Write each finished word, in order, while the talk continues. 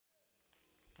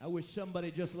I wish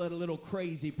somebody just let a little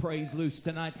crazy praise loose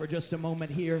tonight for just a moment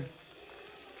here.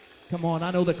 Come on, I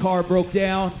know the car broke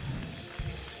down.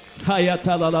 I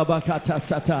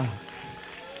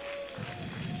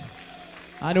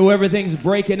know everything's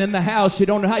breaking in the house. You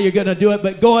don't know how you're going to do it,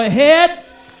 but go ahead.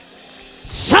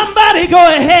 Somebody go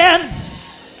ahead.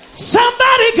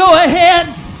 Somebody go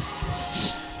ahead.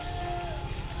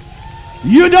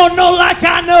 You don't know like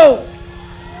I know.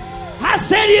 I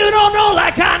said you don't know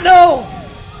like I know.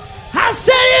 I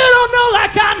said you don't know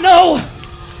like I know.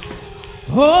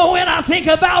 Oh, when I think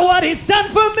about what he's done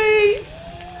for me,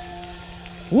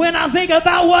 when I think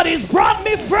about what he's brought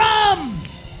me from,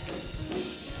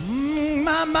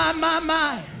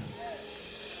 my.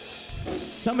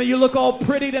 Some of you look all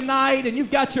pretty tonight and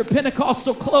you've got your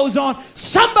Pentecostal clothes on.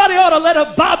 Somebody ought to let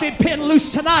a bobby pin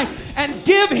loose tonight and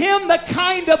give him the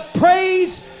kind of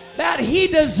praise that he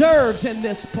deserves in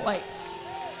this place.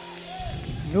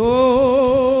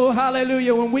 Oh,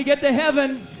 hallelujah. When we get to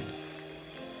heaven,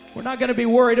 we're not going to be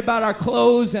worried about our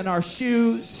clothes and our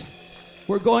shoes.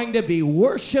 We're going to be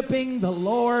worshiping the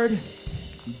Lord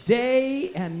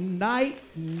day and night,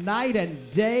 night and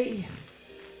day,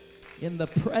 in the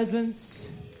presence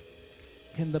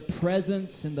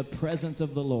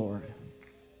of the Lord.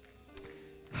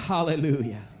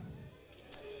 Hallelujah.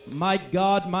 My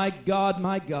God, my God,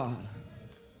 my God.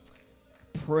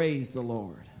 Praise the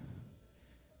Lord.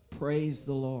 Praise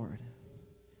the Lord.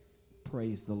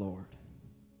 Praise the Lord.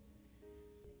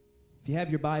 If you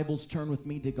have your Bibles, turn with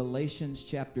me to Galatians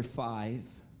chapter 5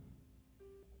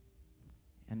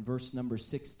 and verse number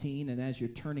 16. And as you're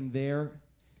turning there,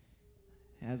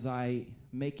 as I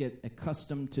make it a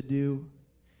custom to do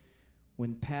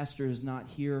when pastor is not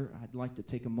here, I'd like to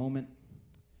take a moment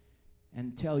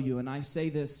and tell you, and I say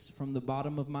this from the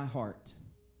bottom of my heart,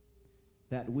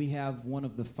 that we have one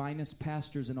of the finest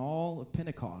pastors in all of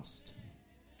Pentecost.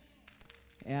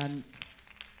 And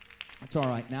it's all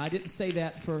right. Now, I didn't say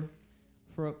that for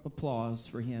applause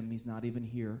for him. He's not even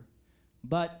here.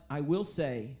 But I will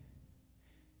say,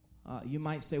 you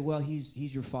might say, well, he's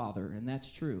your father, and that's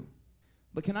true.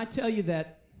 But can I tell you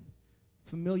that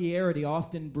familiarity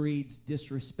often breeds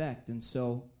disrespect? And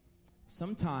so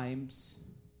sometimes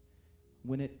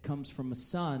when it comes from a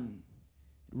son,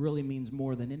 it really means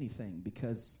more than anything,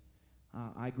 because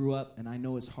I grew up and I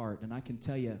know his heart. And I can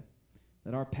tell you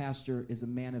that our pastor is a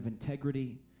man of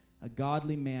integrity, a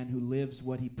godly man who lives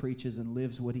what he preaches and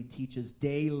lives what he teaches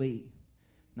daily,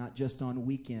 not just on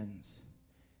weekends.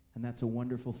 And that's a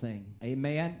wonderful thing.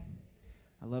 Amen.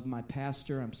 I love my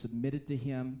pastor. I'm submitted to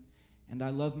him. And I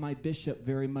love my bishop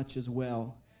very much as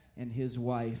well, and his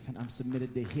wife. And I'm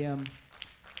submitted to him.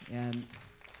 And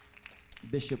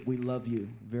Bishop, we love you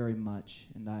very much.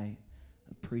 And I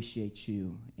appreciate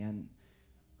you. And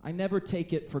I never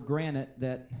take it for granted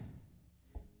that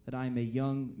I'm a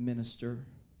young minister.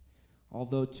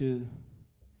 Although to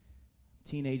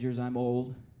teenagers I'm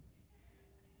old,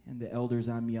 and the elders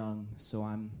I'm young. So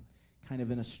I'm kind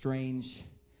of in a strange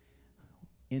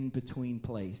in-between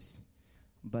place.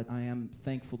 But I am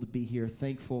thankful to be here,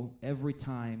 thankful every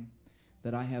time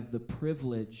that I have the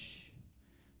privilege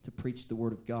to preach the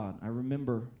Word of God. I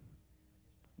remember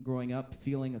growing up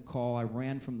feeling a call. I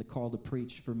ran from the call to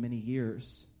preach for many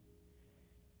years.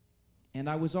 And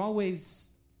I was always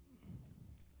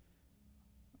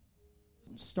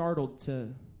startled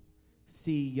to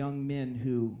see young men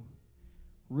who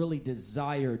really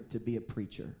desired to be a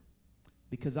preacher,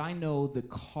 because I know the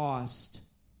cost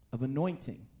of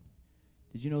anointing.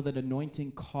 Did you know that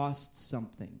anointing costs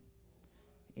something?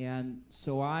 And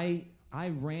so I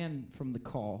ran from the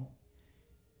call,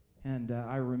 and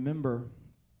I remember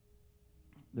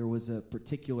there was a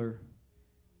particular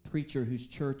preacher whose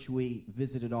church we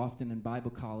visited often in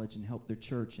Bible college and helped their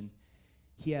church, and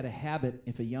he had a habit,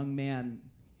 if a young man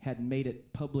had made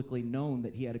it publicly known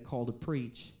that he had a call to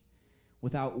preach,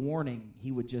 without warning,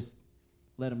 he would just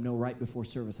let him know right before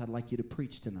service, I'd like you to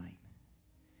preach tonight.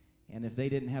 And if they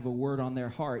didn't have a word on their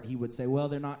heart, he would say, well,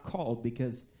 they're not called,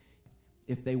 because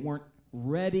if they weren't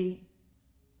ready,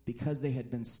 because they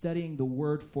had been studying the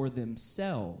word for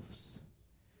themselves.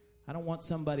 I don't want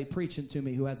somebody preaching to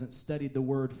me who hasn't studied the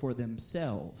word for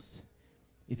themselves.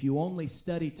 If you only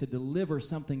study to deliver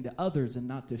something to others and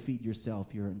not to feed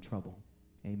yourself, you're in trouble.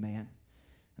 Amen.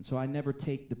 And so I never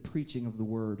take the preaching of the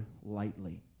word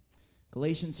lightly.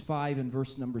 Galatians 5 and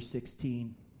verse number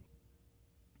 16.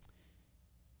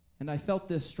 And I felt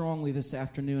this strongly this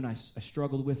afternoon. I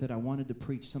struggled with it. I wanted to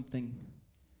preach something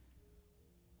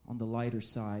on the lighter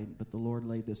side, but the Lord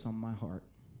laid this on my heart.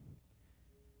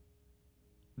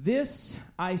 This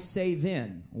I say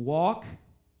then, walk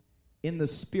in the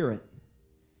Spirit,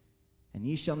 And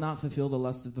ye shall not fulfill the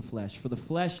lust of the flesh. For the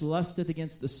flesh lusteth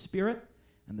against the Spirit,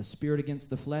 and the Spirit against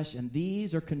the flesh, and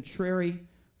these are contrary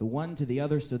the one to the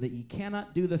other, so that ye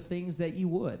cannot do the things that ye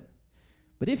would.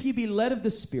 But if ye be led of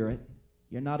the Spirit,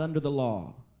 ye are not under the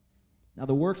law. Now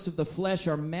the works of the flesh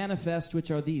are manifest,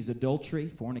 which are these: adultery,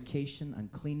 fornication,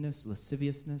 uncleanness,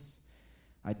 lasciviousness,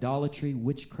 idolatry,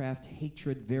 witchcraft,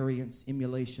 hatred, variance,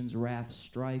 emulations, wrath,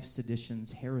 strife,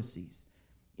 seditions, heresies,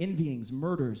 envyings,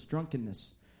 murders,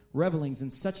 drunkenness, revelings,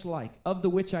 and such like, of the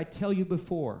which I tell you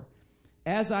before,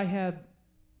 as I have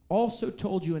also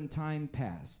told you in time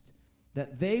past,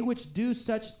 that they which do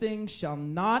such things shall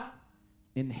not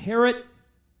inherit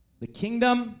the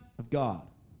kingdom of God.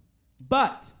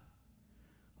 But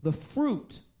the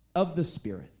fruit of the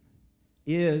Spirit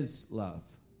is love,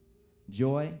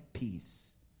 joy,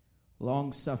 peace,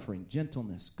 long-suffering,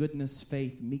 gentleness, goodness,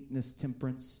 faith, meekness,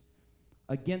 temperance.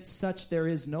 Against such there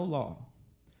is no law.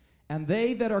 And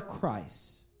they that are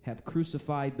Christ's have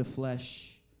crucified the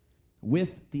flesh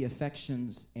with the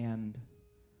affections and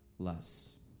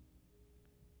lusts.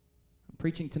 I'm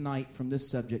preaching tonight from this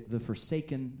subject, the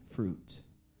forsaken fruit.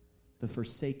 The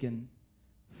forsaken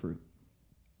fruit.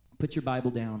 Put your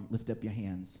Bible down, lift up your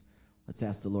hands. Let's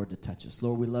ask the Lord to touch us.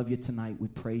 Lord, we love you tonight. We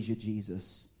praise you,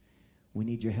 Jesus. We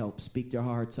need your help. Speak to our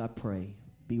hearts, I pray.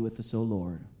 Be with us, O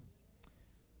Lord.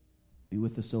 Be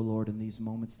with us, O Lord, in these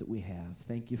moments that we have.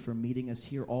 Thank you for meeting us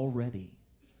here already.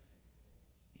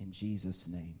 In Jesus'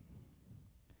 name.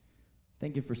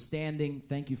 Thank you for standing.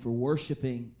 Thank you for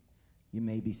worshiping. You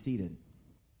may be seated.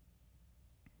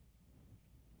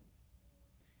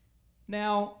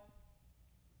 Now,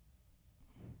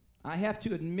 I have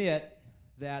to admit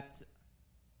that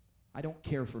I don't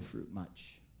care for fruit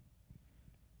much.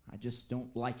 I just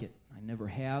don't like it. I never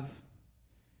have.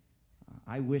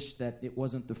 I wish that it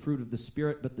wasn't the fruit of the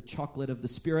Spirit, but the chocolate of the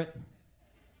Spirit.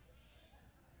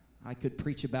 I could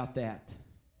preach about that.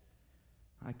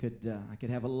 I could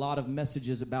have a lot of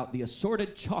messages about the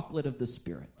assorted chocolate of the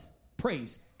Spirit.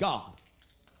 Praise God.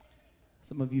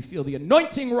 Some of you feel the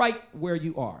anointing right where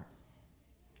you are.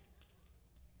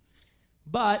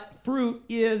 But fruit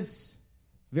is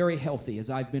very healthy, as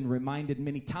I've been reminded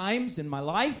many times in my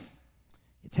life.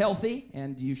 It's healthy,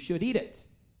 and you should eat it.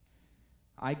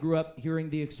 I grew up hearing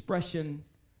the expression,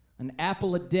 an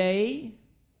apple a day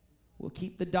will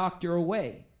keep the doctor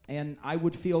away. And I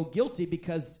would feel guilty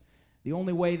because the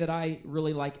only way that I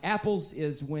really like apples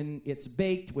is when it's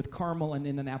baked with caramel and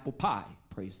in an apple pie.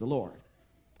 Praise the Lord.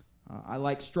 I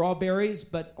like strawberries,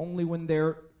 but only when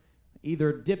they're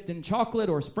either dipped in chocolate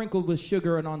or sprinkled with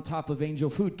sugar and on top of angel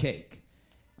food cake.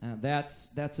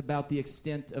 That's about the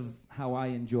extent of how I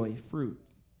enjoy fruit.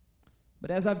 But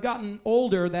as I've gotten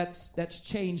older, that's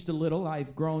changed a little.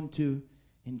 I've grown to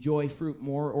enjoy fruit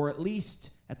more, or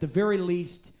at the very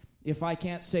least, if I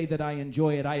can't say that I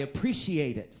enjoy it, I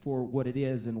appreciate it for what it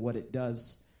is and what it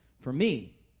does for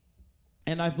me.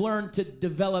 And I've learned to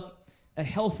develop a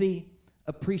healthy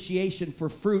appreciation for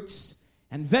fruits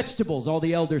and vegetables. All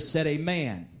the elders said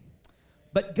amen.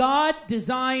 But God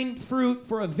designed fruit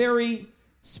for a very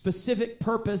specific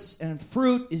purpose, and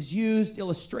fruit is used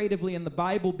illustratively in the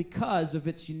Bible because of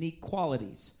its unique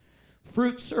qualities.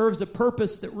 Fruit serves a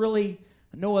purpose that really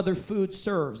no other food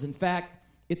serves. In fact,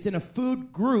 it's in a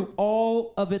food group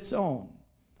all of its own.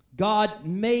 God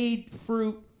made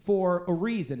fruit for a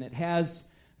reason. It has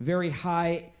very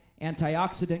high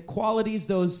antioxidant qualities.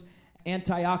 Those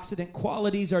antioxidant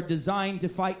qualities are designed to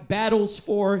fight battles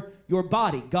for your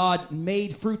body. God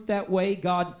made fruit that way.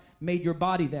 God made your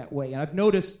body that way. And I've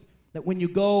noticed that when you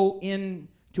go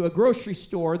into a grocery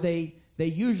store, they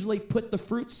usually put the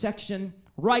fruit section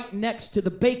right next to the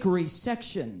bakery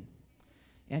section.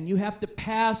 And you have to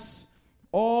pass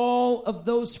all of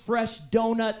those fresh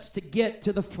donuts to get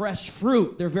to the fresh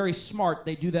fruit. They're very smart.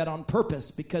 They do that on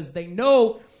purpose because they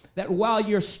know that while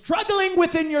you're struggling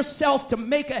within yourself to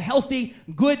make a healthy,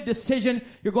 good decision,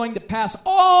 you're going to pass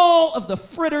all of the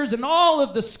fritters and all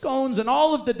of the scones and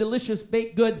all of the delicious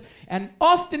baked goods. And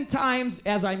oftentimes,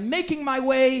 as I'm making my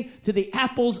way to the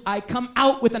apples, I come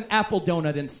out with an apple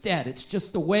donut instead. It's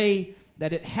just the way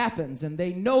that it happens, and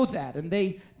they know that, and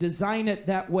they design it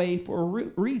that way for a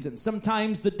reason.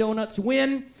 Sometimes the donuts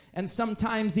win, and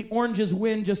sometimes the oranges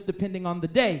win, just depending on the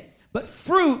day. But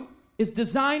fruit is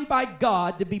designed by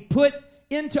God to be put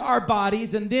into our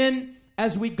bodies, and then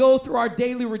as we go through our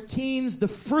daily routines, the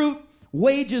fruit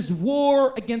wages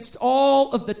war against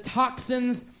all of the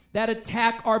toxins that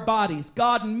attack our bodies.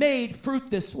 God made fruit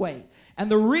this way,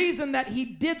 and the reason that he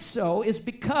did so is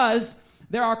because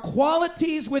there are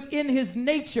qualities within his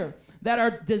nature that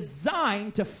are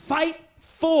designed to fight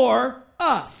for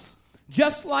us.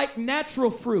 Just like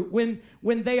natural fruit,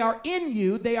 when they are in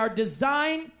you, they are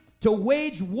designed to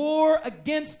wage war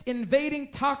against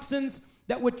invading toxins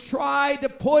that would try to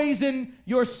poison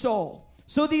your soul.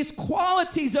 So these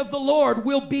qualities of the Lord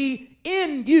will be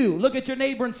in you. Look at your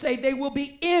neighbor and say, they will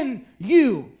be in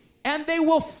you, and they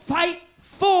will fight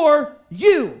for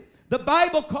you. The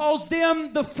Bible calls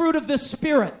them the fruit of the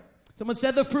Spirit. Someone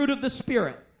said the fruit of the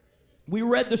Spirit. We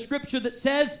read the scripture that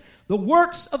says the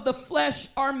works of the flesh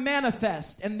are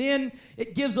manifest. And then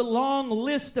it gives a long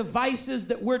list of vices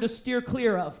that we're to steer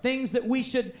clear of. Things that we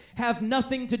should have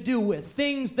nothing to do with.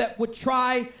 Things that would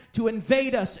try to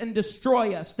invade us and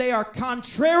destroy us. They are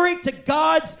contrary to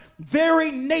God's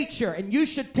very nature. And you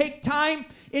should take time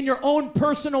in your own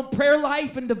personal prayer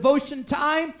life and devotion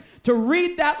time to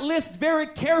read that list very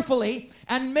carefully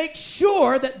and make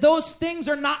sure that those things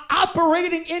are not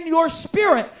operating in your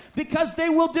spirit, because they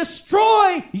will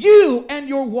destroy you and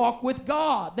your walk with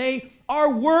God. They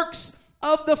are works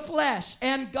of the flesh,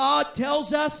 and God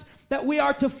tells us that we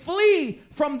are to flee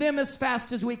from them as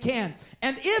fast as we can.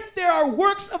 And if there are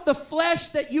works of the flesh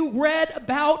that you read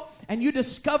about and you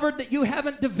discovered that you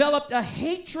haven't developed a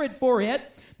hatred for it,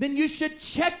 then you should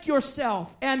check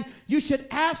yourself and you should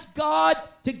ask God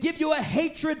to give you a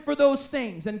hatred for those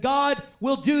things, and God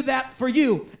will do that for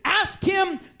you. Ask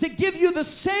Him to give you the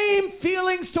same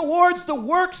feelings towards the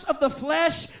works of the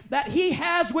flesh that He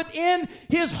has within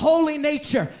His holy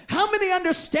nature. How many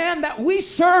understand that we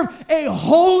serve a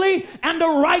holy and a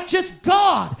righteous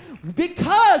God?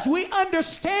 Because we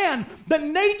understand the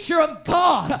nature of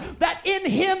God, that in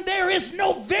Him there is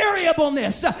no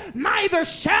variableness, neither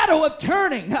shadow of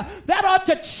turning. That ought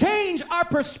to change our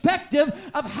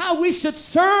perspective of how we should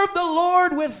serve the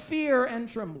Lord with fear and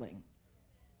trembling.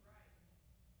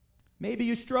 Maybe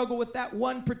you struggle with that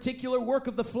one particular work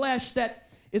of the flesh that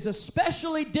is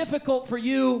especially difficult for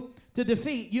you to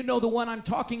defeat. You know the one I'm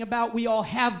talking about. We all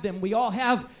have them. We all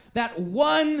have that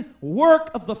one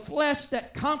work of the flesh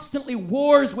that constantly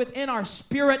wars within our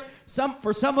spirit.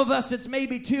 For some of us, it's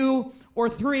maybe 2 or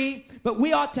 3, but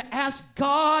we ought to ask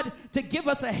God to give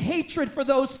us a hatred for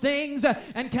those things.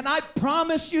 And can I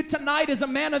promise you tonight, as a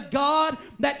man of God,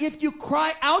 that if you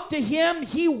cry out to Him,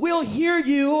 He will hear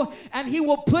you, and He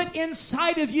will put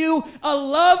inside of you a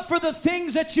love for the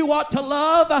things that you ought to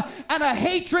love and a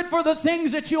hatred for the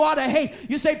things that you ought to hate.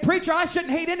 You say, preacher, I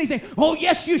shouldn't hate anything. Oh,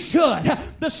 yes, you should.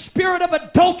 The spirit of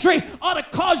adultery ought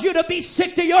to cause you to be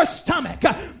sick to your stomach.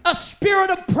 A spirit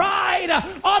of pride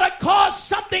ought to cause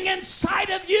something inside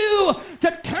of you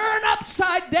to turn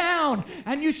upside down.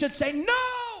 And you should say,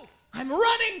 no, I'm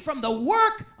running from the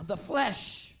work of the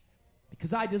flesh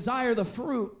because I desire the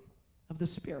fruit of the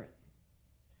Spirit.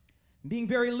 I'm being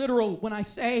very literal when I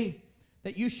say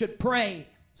that you should pray.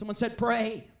 Someone said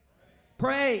pray.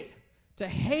 Pray to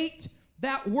hate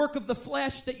that work of the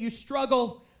flesh that you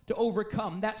struggle to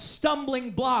overcome, that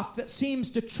stumbling block that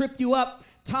seems to trip you up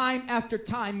time after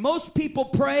time. Most people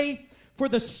pray for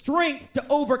the strength to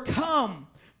overcome,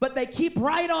 but they keep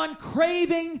right on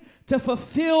craving to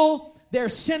fulfill their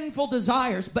sinful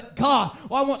desires. But God,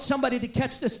 I want somebody to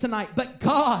catch this tonight, but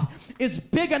God is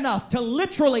big enough to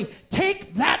literally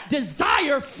take that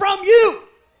desire from you.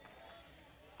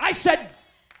 I said,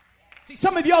 see,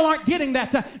 some of y'all aren't getting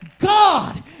that.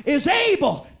 God is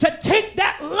able to take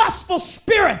that lustful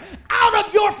spirit out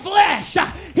of your flesh.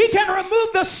 He can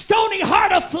remove the stony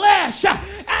heart of flesh,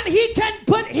 and He can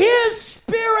put His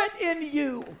Spirit in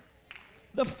you.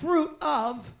 The fruit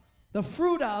of the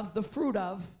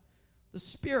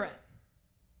Spirit.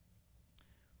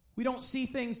 We don't see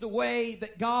things the way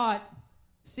that God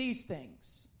sees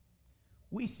things.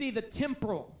 We see the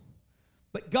temporal,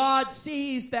 but God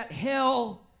sees that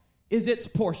hell is its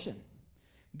portion.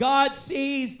 God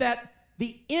sees that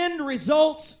the end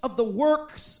results of the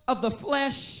works of the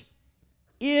flesh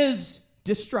is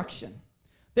destruction.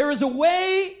 There is a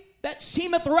way that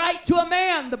seemeth right to a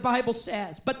man, the Bible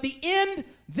says, but the end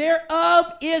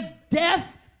thereof is death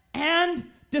and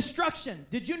destruction.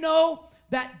 Did you know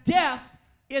that death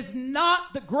is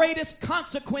not the greatest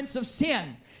consequence of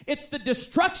sin? It's the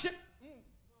destruction.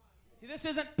 See, this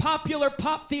isn't popular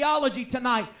pop theology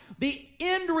tonight. The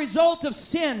end result of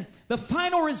sin, the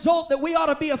final result that we ought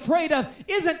to be afraid of,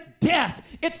 isn't death.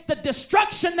 It's the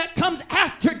destruction that comes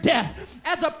after death.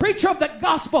 As a preacher of the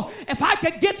gospel, if I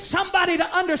could get somebody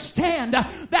to understand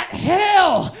that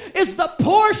hell is the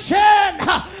portion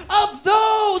of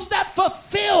those that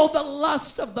fulfill the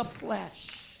lust of the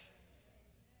flesh.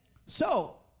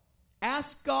 So,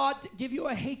 ask God to give you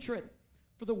a hatred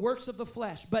for the works of the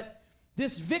flesh. But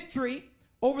this victory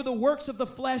over the works of the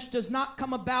flesh does not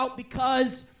come about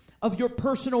because of your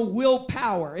personal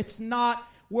willpower. It's not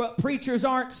Preachers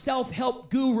aren't self-help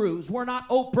gurus. We're not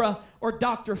Oprah or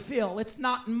Dr. Phil. It's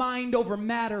not mind over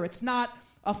matter. It's not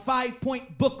a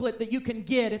 5-point booklet that you can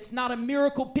get. It's not a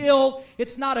miracle pill.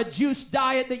 It's not a juice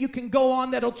diet that you can go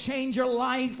on that'll change your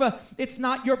life. It's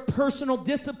not your personal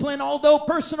discipline, although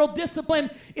personal discipline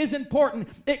is important.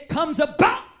 It comes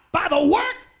about by the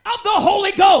work of the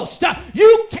Holy Ghost.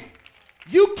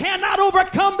 You cannot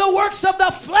overcome the works of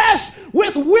the flesh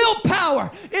with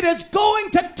willpower. It is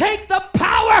going to take the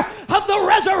power of the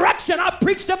resurrection. I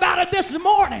preached about it this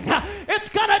morning. It's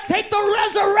going to take the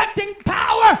resurrecting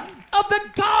power of the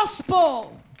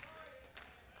gospel.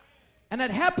 And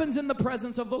it happens in the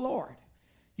presence of the Lord.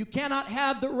 You cannot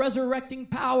have the resurrecting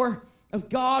power of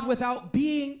God without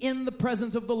being in the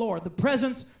presence of the Lord. The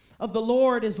presence of the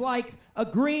Lord is like a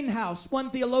greenhouse. One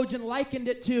theologian likened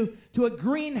it to a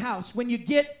greenhouse. When you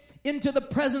get into the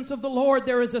presence of the Lord,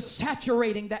 there is a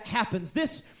saturating that happens.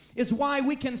 This is why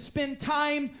we can spend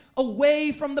time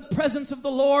away from the presence of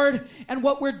the Lord, and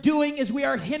what we're doing is we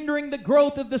are hindering the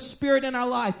growth of the Spirit in our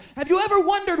lives. Have you ever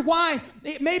wondered why?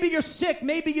 Maybe you're sick.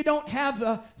 Maybe you don't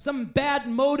have some bad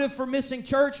motive for missing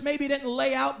church. Maybe you didn't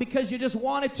lay out because you just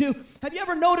wanted to. Have you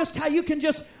ever noticed how you can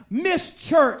just miss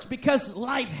church because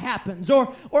life happens?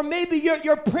 Or maybe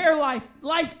your prayer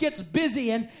life gets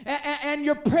busy and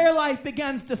your prayer life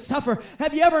begins to suffer.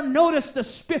 Have you ever noticed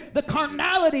the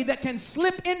carnality that can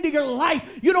slip into your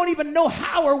life? You don't even know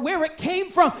how or where it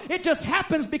came from. It just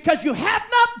happens because you have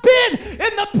not been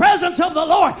in the presence of the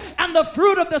Lord, and the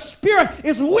fruit of the Spirit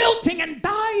is wilting and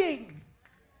dying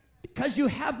because you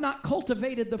have not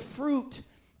cultivated the fruit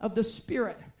of the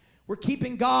Spirit. We're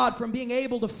keeping God from being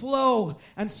able to flow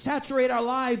and saturate our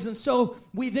lives, and so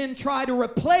we then try to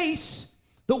replace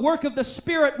the work of the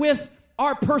Spirit with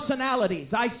our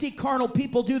personalities. I see carnal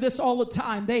people do this all the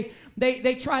time.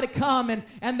 They try to come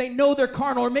and they know they're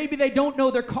carnal, or maybe they don't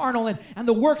know they're carnal, and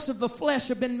the works of the flesh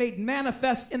have been made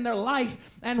manifest in their life.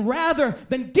 And rather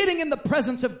than getting in the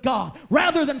presence of God,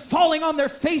 rather than falling on their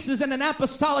faces in an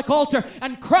apostolic altar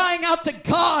and crying out to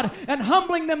God and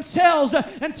humbling themselves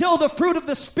until the fruit of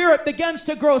the Spirit begins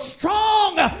to grow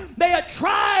strong, they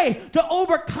try to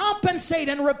overcompensate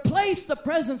and replace the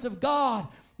presence of God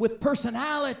with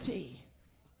personality,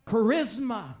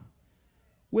 charisma,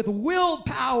 with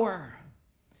willpower.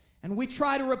 And we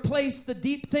try to replace the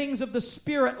deep things of the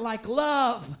Spirit like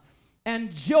love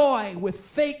and joy with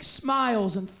fake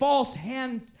smiles and false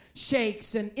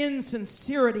handshakes and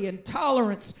insincerity and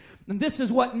tolerance. And this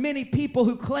is what many people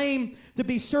who claim to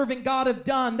be serving God have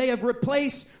done. They have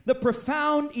replaced the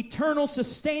profound, eternal,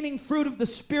 sustaining fruit of the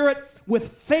Spirit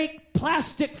with fake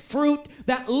plastic fruit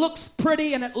that looks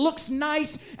pretty and it looks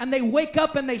nice, and they wake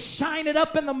up and they shine it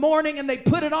up in the morning and they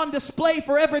put it on display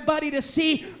for everybody to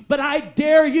see. But I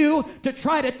dare you to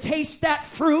try to taste that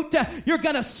fruit. You're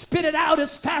going to spit it out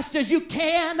as fast as you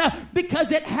can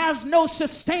because it has no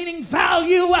sustaining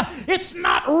value. It's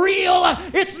not real.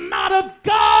 It's not of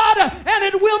God, and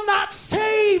it will not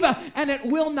save, and it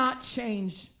will not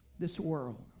change this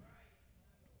world.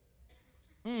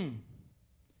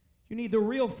 You need the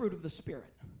real fruit of the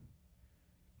Spirit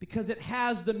because it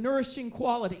has the nourishing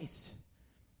qualities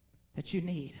that you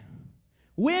need.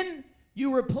 When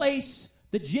you replace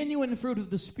the genuine fruit of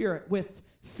the Spirit with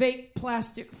fake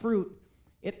plastic fruit,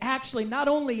 it actually, not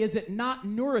only is it not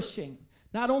nourishing,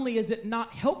 not only is it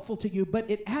not helpful to you, but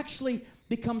it actually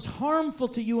becomes harmful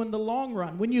to you in the long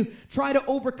run. When you try to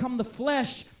overcome the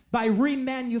flesh by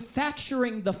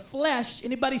remanufacturing the flesh,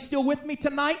 anybody still with me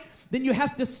tonight? Then you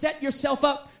have to set yourself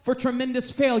up for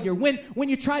tremendous failure. When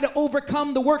you try to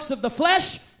overcome the works of the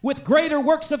flesh with greater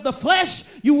works of the flesh,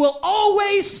 you will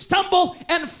always stumble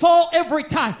and fall every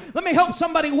time. Let me help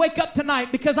somebody wake up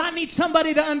tonight, because I need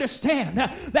somebody to understand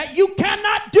that you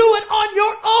cannot do it on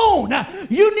your own.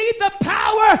 You need the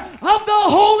power of the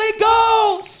Holy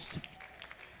Ghost.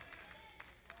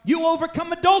 You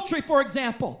overcome adultery, for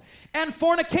example, and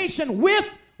fornication with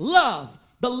love.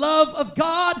 The love of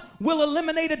God will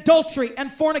eliminate adultery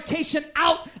and fornication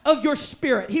out of your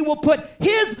spirit. He will put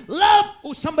His love.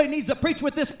 Oh, somebody needs to preach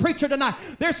with this preacher tonight.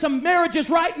 There's some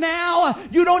marriages right now.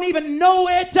 You don't even know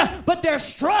it, but they're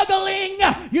struggling.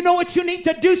 You know what you need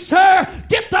to do, sir?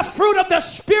 Get the fruit of the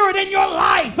Spirit in your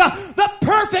life. The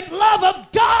perfect love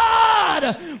of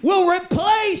God will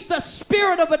replace the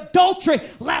spirit of adultery,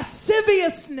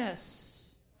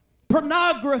 lasciviousness,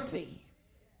 pornography.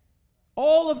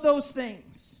 All of those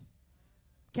things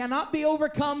cannot be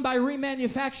overcome by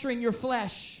remanufacturing your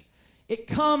flesh. It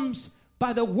comes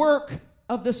by the work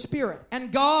of the Spirit.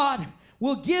 And God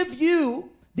will give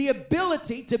you the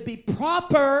ability to be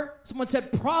proper, someone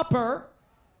said proper,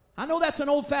 I know that's an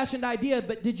old-fashioned idea,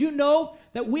 but did you know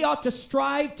that we ought to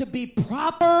strive to be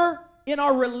proper in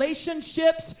our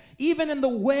relationships, even in the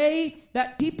way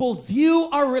that people view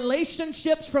our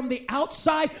relationships from the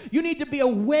outside? You need to be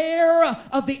aware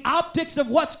of the optics of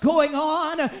what's going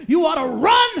on. You ought to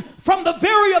run from the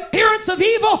very appearance of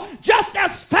evil just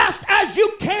as fast as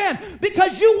you can,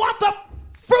 because you want the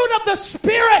fruit of the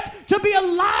Spirit to be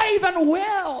alive and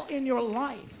well in your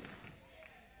life.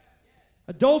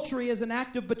 Adultery is an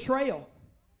act of betrayal.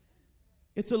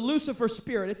 It's a Lucifer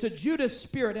spirit. It's a Judas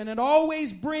spirit. And it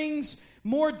always brings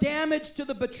more damage to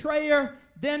the betrayer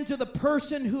than to the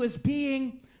person who is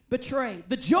being betrayed.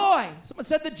 The joy. Someone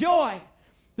said the joy.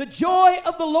 The joy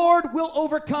of the Lord will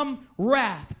overcome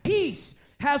wrath. Peace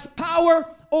has power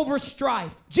over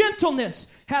strife. Gentleness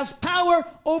has power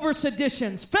over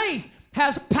seditions. Faith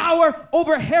has power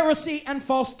over heresy and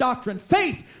false doctrine.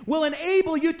 Faith will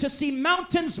enable you to see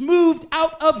mountains moved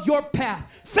out of your path.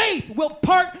 Faith will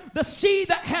part the sea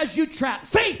that has you trapped.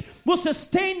 Faith will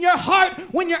sustain your heart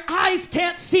when your eyes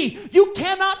can't see. You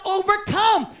cannot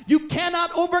overcome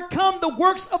the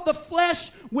works of the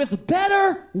flesh with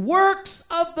better works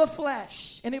of the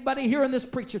flesh. Anybody hearing this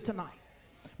preacher tonight?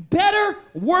 Better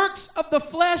works of the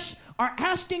flesh are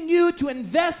asking you to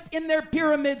invest in their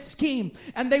pyramid scheme,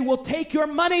 and they will take your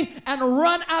money and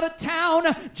run out of town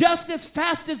just as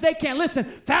fast as they can. Listen,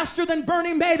 faster than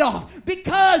Bernie Madoff,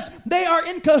 because they are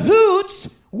in cahoots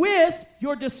with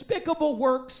your despicable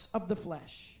works of the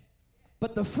flesh.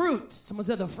 But the fruit, someone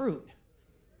said the fruit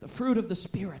of the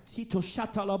Spirit,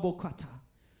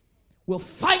 will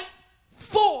fight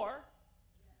for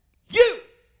you.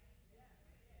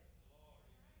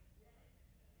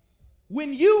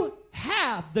 When you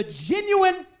have the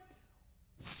genuine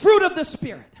fruit of the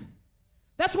Spirit,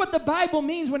 that's what the Bible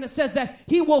means when it says that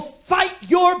He will fight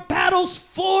your battles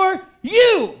for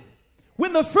you.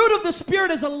 When the fruit of the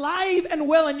Spirit is alive and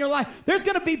well in your life, there's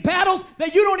going to be battles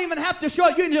that you don't even have to show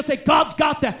it. You can just say, God's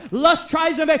got that. Lust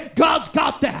tries to invade. God's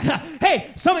got that.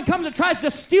 Hey, someone comes and tries to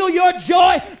steal your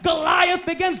joy. Goliath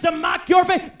begins to mock your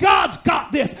faith. God's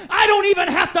got this. I don't even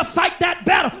have to fight that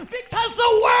battle because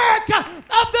the work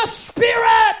of the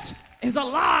Spirit is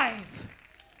alive.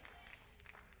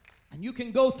 And you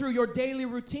can go through your daily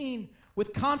routine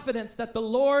with confidence that the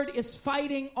Lord is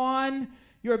fighting on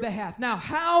your behalf. Now,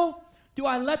 how do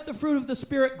I let the fruit of the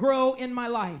Spirit grow in my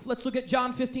life? Let's look at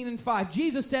John 15:5.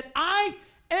 Jesus said, I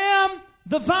am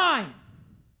the vine.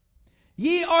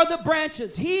 Ye are the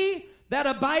branches. He that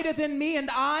abideth in me and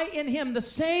I in him, the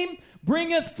same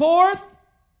bringeth forth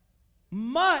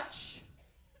much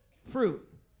fruit.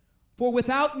 For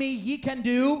without me ye can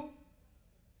do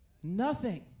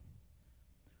nothing.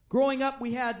 Growing up,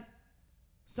 we had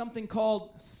something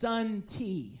called Sun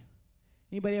Tea.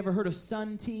 Anybody ever heard of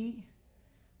Sun Tea?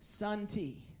 Sun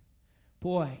Tea.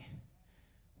 Boy,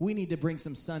 we need to bring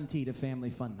some Sun Tea to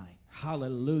Family Fun Night.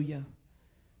 Hallelujah.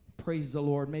 Praise the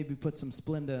Lord. Maybe put some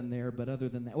Splenda in there, but other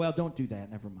than that, well, don't do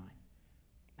that. Never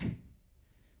mind.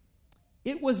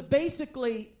 It was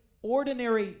basically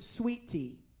ordinary sweet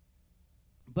tea,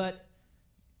 but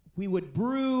we would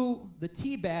brew the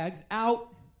tea bags out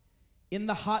in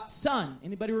the hot sun.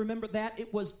 Anybody remember that?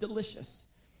 It was delicious.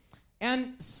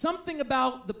 And something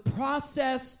about the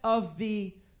process of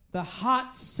the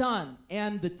hot sun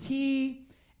and the tea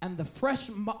and the fresh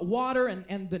water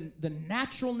and the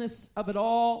naturalness of it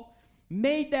all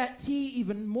made that tea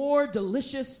even more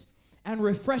delicious and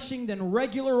refreshing than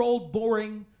regular old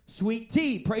boring sweet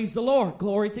tea. Praise the Lord.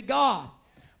 Glory to God.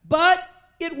 But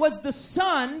it was the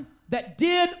sun that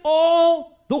did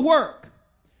all the work.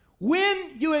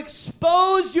 When you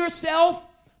expose yourself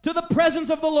to the presence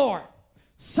of the Lord,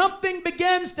 something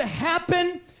begins to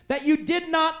happen that you did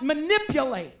not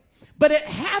manipulate, but it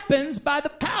happens by the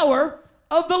power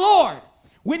of the Lord.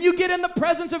 When you get in the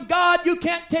presence of God, you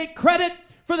can't take credit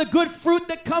for the good fruit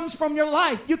that comes from your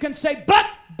life. You can say, but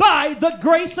by the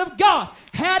grace of God,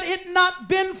 had it not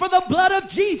been for the blood of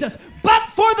Jesus, but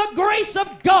for the grace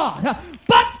of God,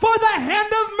 but for the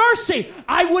hand of mercy,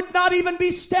 I would not even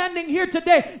be standing here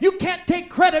today. You can't take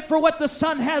credit for what the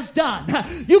Son has done.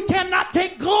 You cannot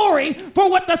take glory for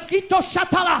what the Skito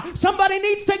Shatala. Somebody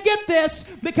needs to get this,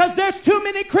 because there's too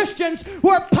many Christians who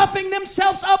are puffing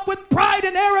themselves up with pride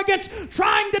and arrogance,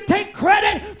 trying to take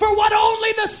credit for what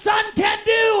only the Son can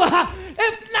do,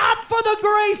 if not for the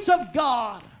grace of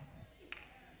God.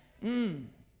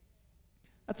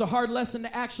 That's a hard lesson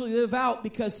to actually live out,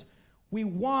 because we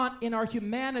want in our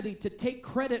humanity to take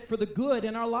credit for the good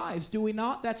in our lives, do we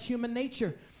not? That's human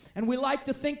nature. And we like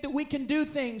to think that we can do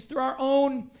things through our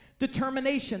own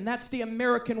determination. That's the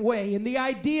American way. And the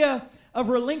idea of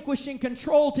relinquishing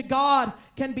control to God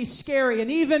can be scary.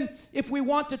 And even if we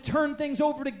want to turn things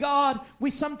over to God, we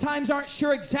sometimes aren't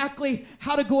sure exactly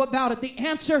how to go about it. The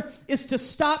answer is to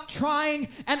stop trying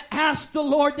and ask the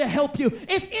Lord to help you.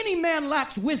 If any man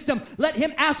lacks wisdom, let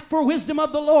him ask for wisdom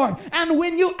of the Lord. And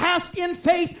when you ask in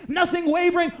faith, nothing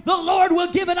wavering, the Lord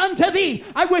will give it unto thee.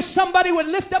 I wish somebody would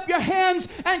lift up your hands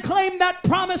and claim that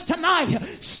promise tonight.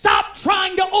 Stop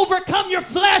trying to overcome your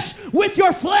flesh with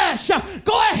your flesh.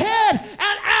 Go ahead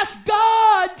and ask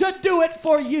God to do it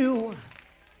for you.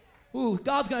 Ooh,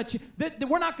 God's going to,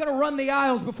 we're not going to run the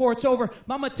aisles before it's over.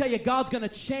 But I'm going to tell you, God's going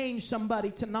to change somebody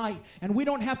tonight. And we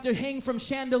don't have to hang from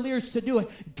chandeliers to do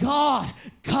it. God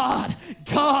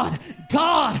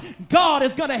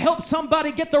is going to help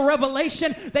somebody get the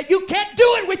revelation that you can't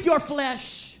do it with your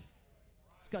flesh.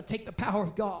 It's going to take the power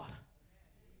of God.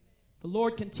 The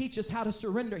Lord can teach us how to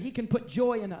surrender. He can put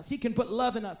joy in us. He can put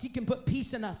love in us. He can put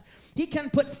peace in us. He can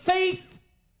put faith.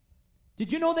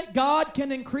 Did you know that God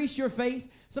can increase your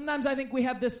faith? Sometimes I think we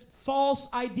have this false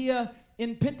idea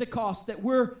in Pentecost that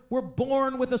we're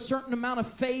born with a certain amount of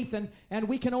faith and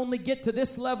we can only get to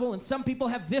this level, and some people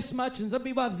have this much and some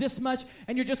people have this much,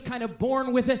 and you're just kind of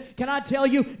born with it. Can I tell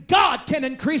you, God can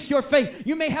increase your faith.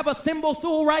 You may have a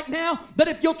thimbleful right now, but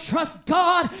if you'll trust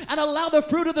God and allow the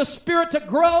fruit of the Spirit to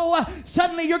grow,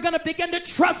 suddenly you're going to begin to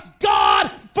trust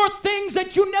God for things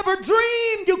that you never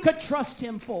dreamed you could trust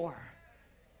Him for.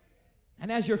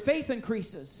 And as your faith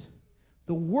increases,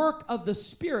 the work of the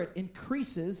Spirit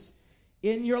increases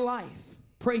in your life.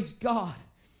 Praise God.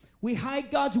 We hide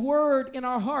God's word in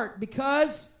our heart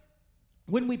because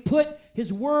when we put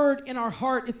His word in our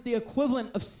heart, it's the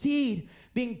equivalent of seed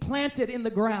being planted in the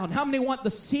ground. How many want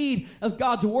the seed of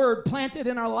God's word planted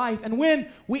in our life? And when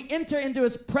we enter into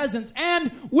His presence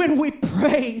and when we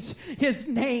praise His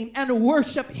name and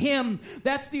worship Him,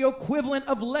 that's the equivalent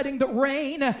of letting the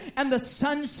rain and the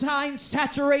sunshine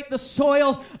saturate the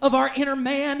soil of our inner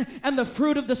man, and the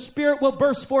fruit of the Spirit will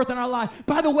burst forth in our life.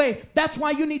 By the way, that's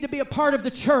why you need to be a part of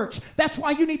the church. That's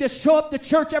why you need to show up to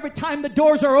church every time the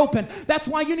doors are open. That's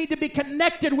why you need to be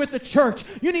connected with the church.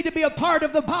 You need to be a part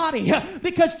of the body.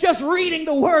 Because just reading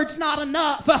the word's not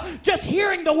enough. Just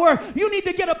hearing the word. You need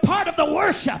to get a part of the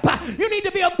worship. You need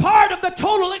to be a part of the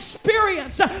total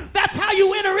experience. That's how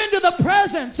you enter into the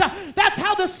presence. That's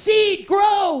how the seed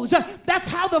grows. That's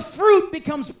how the fruit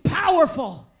becomes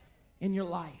powerful in your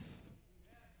life.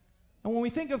 And when we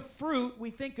think of fruit,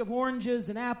 we think of oranges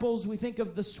and apples. We think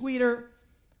of the sweeter,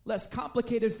 less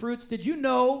complicated fruits. Did you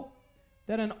know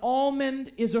that an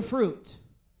almond is a fruit?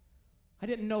 I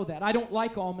didn't know that. I don't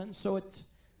like almonds, so it's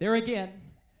there again.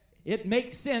 It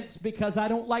makes sense because I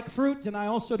don't like fruit and I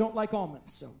also don't like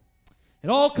almonds. So it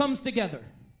all comes together.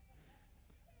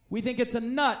 We think it's a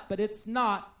nut, but it's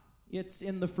not. It's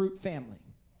in the fruit family.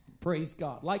 Praise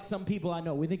God. Like some people I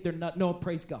know, we think they're nut. No,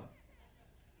 praise God.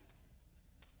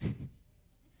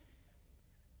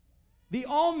 The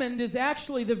almond is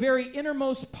actually the very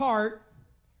innermost part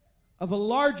of a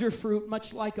larger fruit,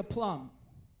 much like a plum.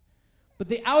 But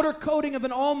the outer coating of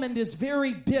an almond is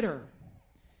very bitter.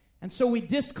 And so we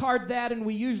discard that and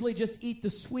we usually just eat the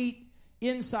sweet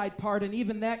inside part. And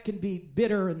even that can be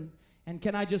bitter and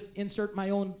can I just insert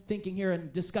my own thinking here,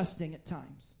 and disgusting at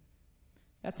times.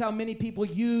 That's how many people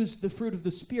use the fruit of the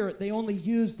Spirit. They only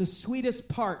use the sweetest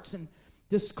parts and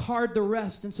discard the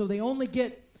rest. And so they only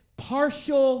get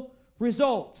partial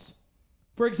results.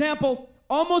 For example,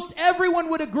 almost everyone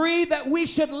would agree that we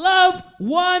should love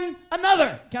one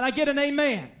another. Can I get an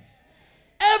amen?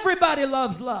 Everybody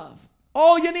loves love.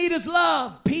 All you need is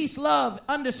love, peace, love,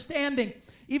 understanding.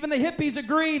 Even the hippies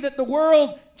agree that the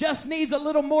world just needs a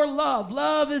little more love.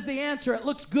 Love is the answer. It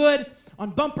looks good on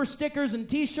bumper stickers and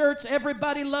t-shirts.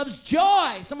 Everybody loves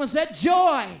joy. Someone said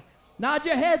joy. Nod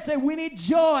your head, say we need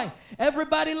joy.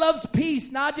 Everybody loves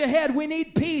peace. Nod your head, we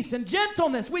need peace. And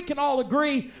gentleness, we can all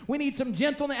agree we need some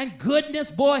gentleness. And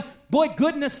goodness, boy,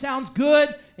 goodness sounds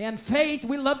good. And faith,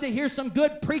 we love to hear some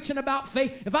good preaching about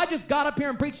faith. If I just got up here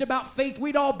and preached about faith,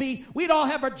 we'd all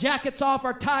have our jackets off,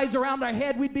 our ties around our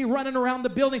head. We'd be running around the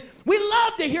building. We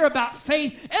love to hear about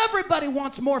faith. Everybody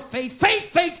wants more faith.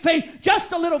 Faith,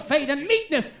 just a little faith. And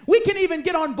meekness, we can even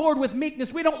get on board with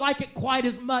meekness. We don't like it quite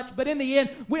as much, but in the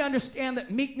end, we understand that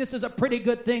meekness is a pretty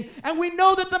good thing. And we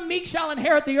know that the meek shall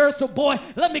inherit the earth. So boy,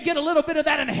 let me get a little bit of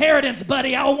that inheritance,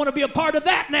 buddy. I want to be a part of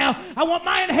that now. I want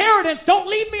my inheritance. Don't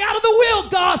leave me out of the will,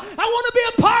 God. I want to be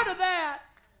a part of that.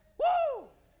 Woo!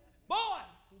 Boy,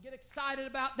 you get excited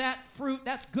about that fruit.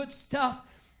 That's good stuff.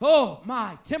 Oh,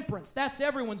 my. Temperance. That's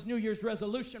everyone's New Year's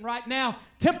resolution right now.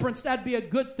 Temperance, that'd be a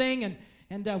good thing.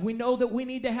 And we know that we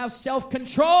need to have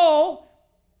self-control.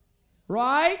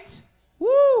 Right?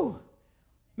 Woo!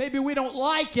 Maybe we don't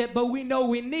like it, but we know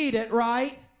we need it,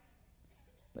 right?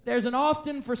 But there's an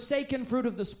often forsaken fruit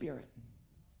of the Spirit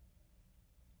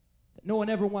that no one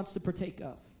ever wants to partake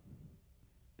of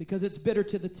because it's bitter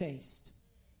to the taste.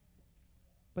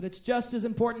 But it's just as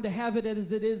important to have it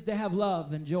as it is to have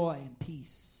love and joy and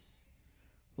peace.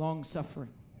 Long suffering.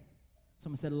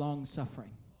 Someone said long suffering.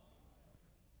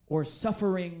 Or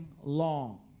suffering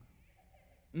long.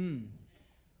 When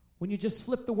you just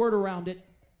flip the word around, it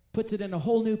puts it in a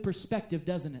whole new perspective,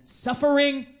 doesn't it?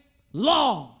 Suffering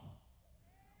long.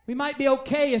 We might be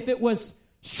okay if it was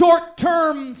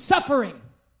short-term suffering.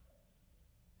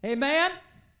 Amen?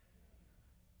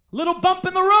 Little bump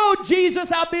in the road,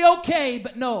 Jesus, I'll be okay.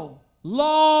 But no,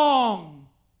 long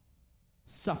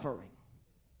suffering.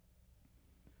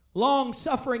 Long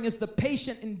suffering is the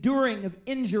patient enduring of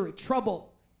injury,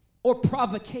 trouble, or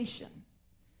provocation.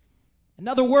 In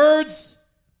other words,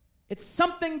 it's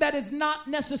something that is not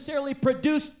necessarily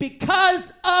produced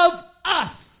because of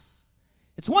us.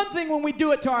 It's one thing when we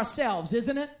do it to ourselves,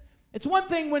 isn't it? It's one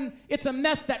thing when it's a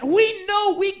mess that we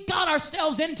know we got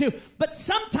ourselves into, but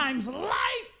sometimes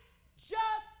life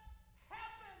just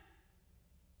happens.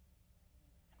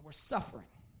 We're suffering.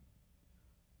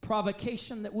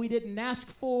 Provocation that we didn't ask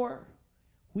for.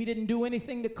 We didn't do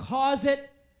anything to cause it.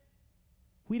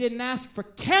 We didn't ask for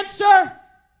cancer.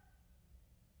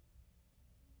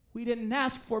 We didn't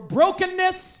ask for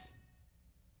brokenness.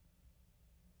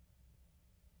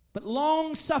 But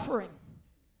long suffering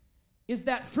is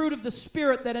that fruit of the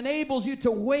Spirit that enables you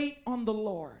to wait on the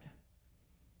Lord.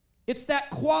 It's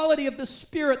that quality of the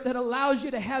Spirit that allows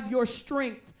you to have your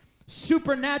strength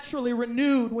supernaturally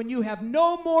renewed when you have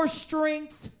no more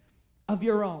strength of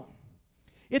your own.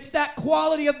 It's that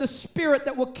quality of the Spirit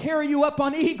that will carry you up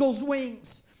on eagle's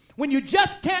wings when you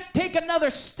just can't take another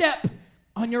step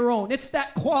on your own. It's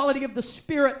that quality of the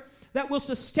Spirit that will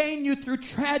sustain you through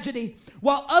tragedy,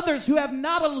 while others who have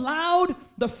not allowed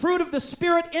the fruit of the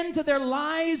Spirit into their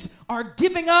lives are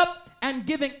giving up and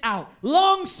giving out.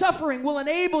 Long suffering will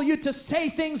enable you to say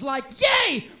things like,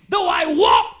 yea, though I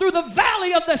walk through the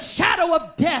valley of the shadow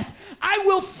of death, I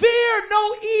will fear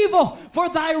no evil, for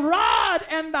thy rod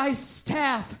and thy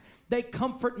staff, they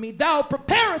comfort me. Thou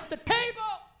preparest a table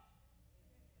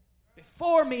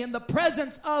before me in the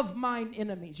presence of mine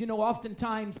enemies. You know,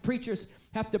 oftentimes preachers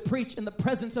have to preach in the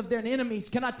presence of their enemies.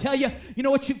 Can I tell you, you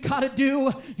know what you've got to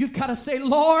do? You've got to say,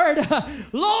 Lord,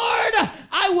 Lord,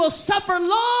 I will suffer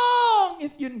long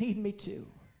if you need me to.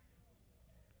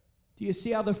 Do you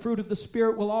see how the fruit of the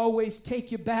Spirit will always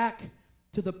take you back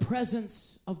to the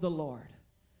presence of the Lord?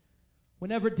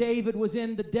 Whenever David was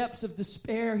in the depths of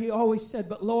despair, he always said,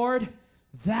 but Lord,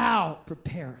 thou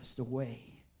preparest a way.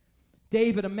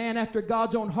 David, a man after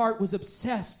God's own heart, was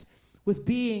obsessed with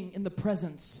being in the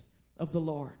presence of the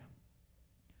Lord.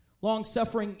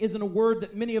 Long-suffering isn't a word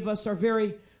that many of us are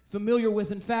very familiar with.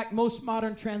 In fact, most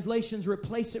modern translations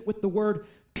replace it with the word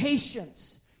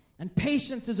patience. And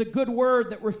patience is a good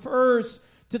word that refers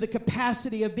to the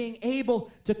capacity of being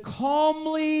able to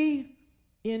calmly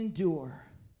endure,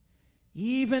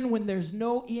 even when there's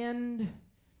no end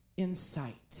in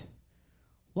sight.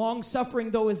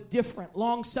 Long-suffering, though, is different.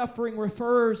 Long-suffering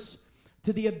refers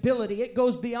to the ability. It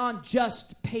goes beyond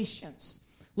just patience.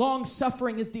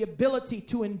 Long-suffering is the ability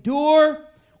to endure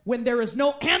when there is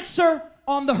no answer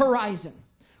on the horizon.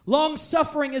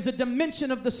 Long-suffering is a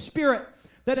dimension of the Spirit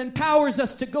that empowers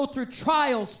us to go through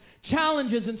trials,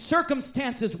 challenges, and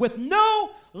circumstances with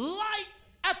no light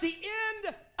at the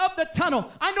end of the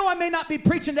tunnel. I know I may not be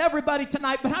preaching to everybody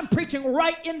tonight, but I'm preaching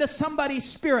right into somebody's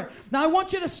spirit. Now I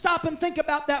want you to stop and think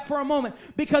about that for a moment,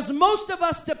 because most of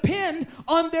us depend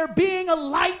on there being a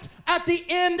light at the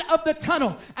end of the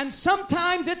tunnel. And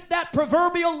sometimes it's that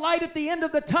proverbial light at the end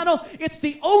of the tunnel. It's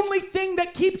the only thing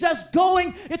that keeps us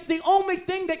going. It's the only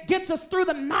thing that gets us through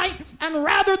the night. And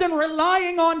rather than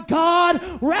relying on God,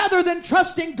 rather than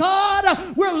trusting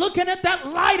God, we're looking at that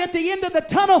light at the end of the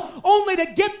tunnel only to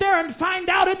get there and find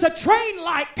out it's a train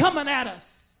light coming at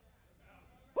us.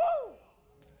 Woo!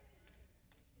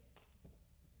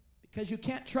 Because you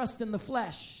can't trust in the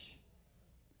flesh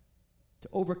to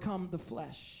overcome the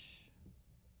flesh.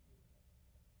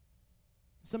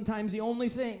 Sometimes the only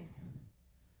thing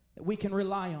that we can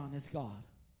rely on is God.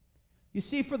 You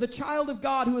see, for the child of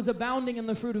God who is abounding in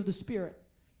the fruit of the Spirit,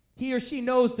 he or she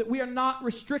knows that we are not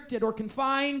restricted or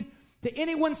confined to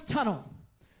anyone's tunnel.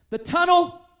 The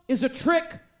tunnel is a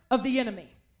trick of the enemy.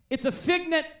 It's a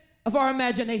figment of our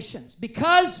imaginations,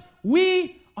 because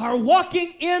we are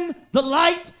walking in the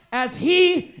light as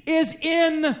he is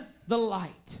in the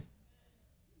light.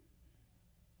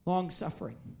 Long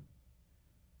suffering,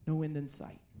 no end in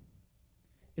sight.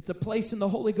 It's a place in the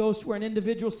Holy Ghost where an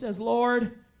individual says,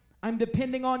 Lord, I'm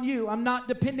depending on you. I'm not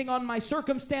depending on my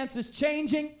circumstances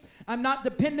changing. I'm not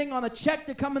depending on a check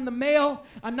to come in the mail.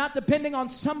 I'm not depending on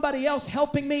somebody else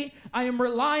helping me. I am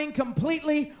relying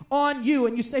completely on you.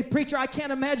 And you say, preacher, I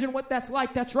can't imagine what that's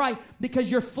like. That's right, because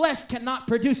your flesh cannot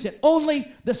produce it.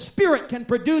 Only the Spirit can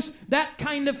produce that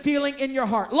kind of feeling in your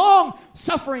heart. Long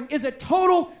suffering is a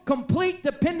total, complete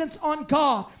dependence on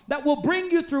God that will bring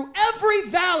you through every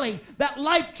valley that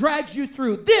life drags you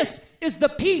through. This is the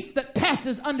peace that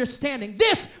passes understanding.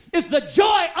 This is the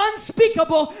joy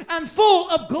unspeakable and full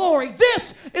of glory.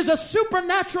 This is a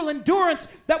supernatural endurance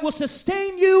that will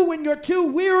sustain you when you're too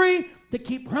weary to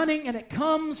keep running, and it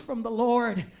comes from the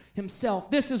Lord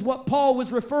himself. This is what Paul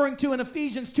was referring to in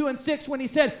Ephesians 2 and 6 when he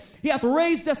said, he hath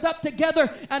raised us up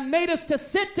together and made us to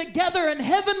sit together in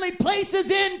heavenly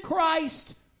places in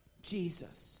Christ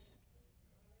Jesus.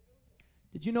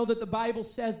 Did you know that the Bible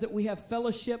says that we have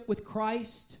fellowship with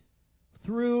Christ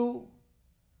through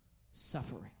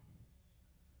suffering?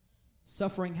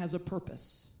 Suffering has a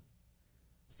purpose.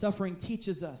 Suffering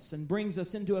teaches us and brings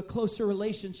us into a closer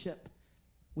relationship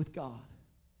with God.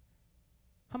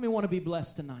 How many want to be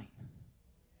blessed tonight?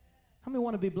 How many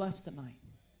want to be blessed tonight?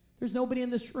 There's nobody in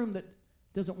this room that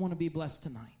doesn't want to be blessed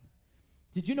tonight.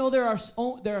 Did you know there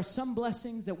are some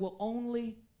blessings that will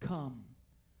only come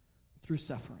through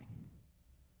suffering?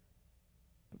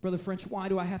 But Brother French, why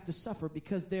do I have to suffer?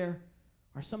 Because there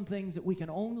are some things that we can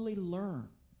only learn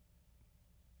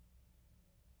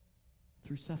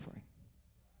through suffering.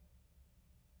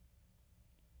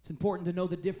 It's important to know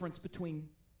the difference between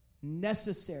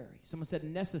necessary. Someone said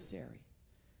necessary.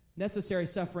 Necessary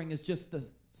suffering is just the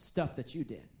stuff that you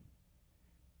did.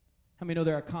 How many know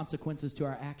there are consequences to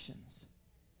our actions?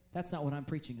 That's not what I'm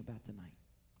preaching about tonight.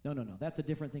 No. That's a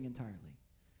different thing entirely.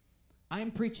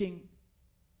 I'm preaching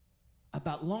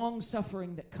about long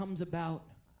suffering that comes about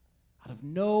out of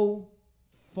no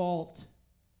fault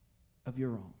of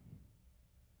your own.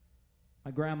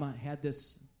 My grandma had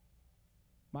this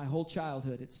my whole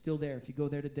childhood. It's still there. If you go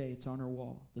there today, it's on her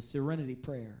wall. The serenity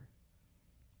prayer.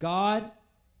 God,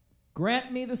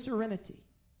 grant me the serenity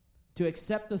to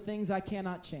accept the things I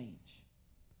cannot change,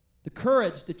 the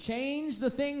courage to change the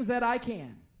things that I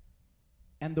can,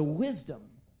 and the wisdom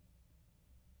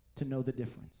to know the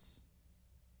difference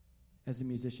as the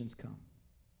musicians come.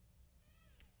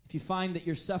 If you find that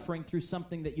you're suffering through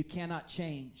something that you cannot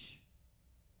change,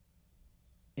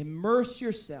 immerse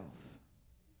yourself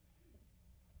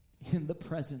in the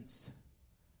presence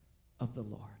of the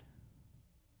Lord.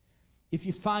 If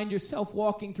you find yourself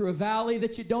walking through a valley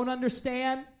that you don't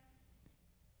understand,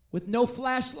 with no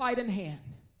flashlight in hand,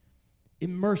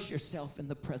 immerse yourself in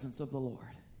the presence of the Lord.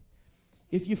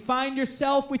 If you find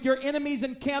yourself with your enemies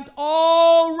encamped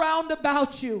all round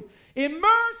about you, immerse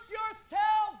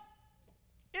yourself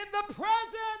in the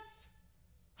presence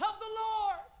of the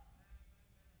Lord.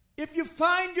 If you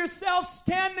find yourself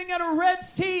standing at a Red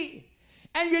Sea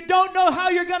and you don't know how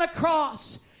you're going to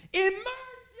cross, immerse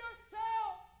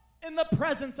yourself in the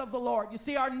presence of the Lord. You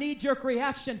see, our knee-jerk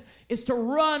reaction is to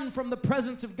run from the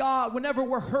presence of God whenever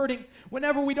we're hurting,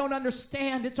 whenever we don't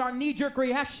understand. It's our knee-jerk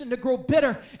reaction to grow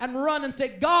bitter and run and say,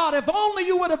 God, if only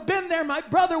you would have been there, my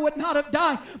brother would not have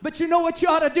died. But you know what you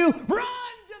ought to do? Run to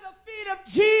the feet of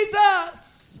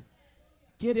Jesus.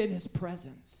 Get in his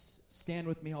presence. Stand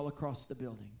with me all across the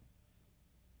building.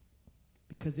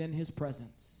 Because in his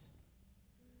presence,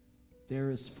 there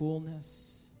is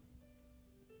fullness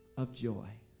of joy.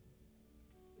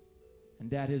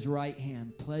 And at his right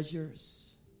hand,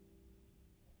 pleasures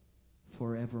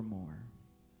forevermore.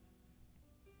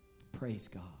 Praise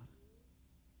God.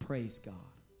 Praise God.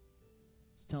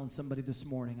 I was telling somebody this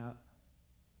morning,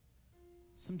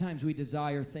 sometimes we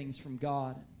desire things from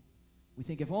God. We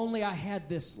think, if only I had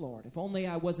this, Lord. If only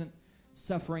I wasn't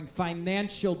suffering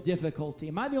financial difficulty.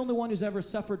 Am I the only one who's ever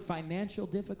suffered financial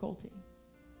difficulty?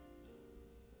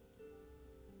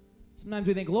 Sometimes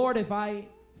we think, Lord, if I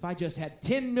just had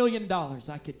 $10 million,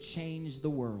 I could change the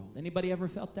world. Anybody ever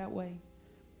felt that way?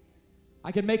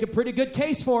 I could make a pretty good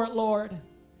case for it, Lord.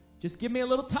 Just give me a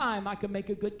little time, I could make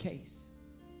a good case.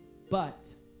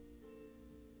 But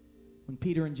when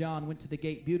Peter and John went to the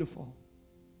gate beautiful,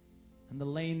 and the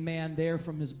lame man there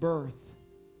from his birth,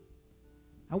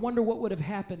 I wonder what would have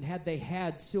happened had they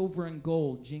had silver and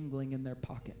gold jingling in their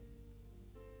pocket.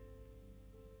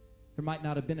 There might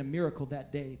not have been a miracle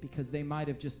that day, because they might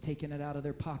have just taken it out of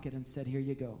their pocket and said, here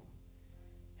you go,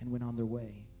 and went on their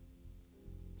way.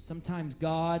 Sometimes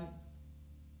God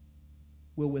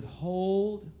will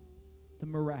withhold the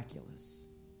miraculous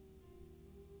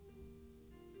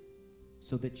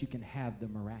so that you can have the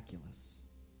miraculous.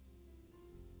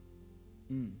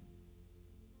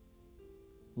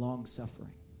 Long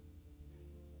suffering.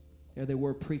 There they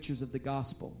were, preachers of the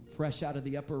gospel, fresh out of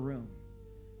the upper room.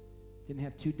 Didn't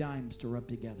have 2 dimes to rub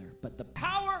together. But the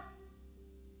power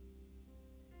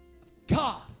of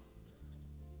God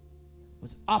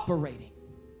was operating.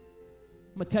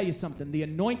 I'm going to tell you something. The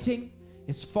anointing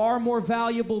is far more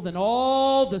valuable than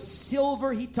all the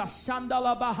silver.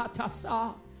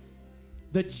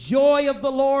 The joy of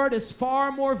the Lord is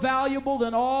far more valuable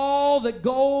than all the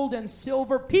gold and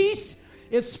silver. Peace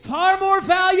is far more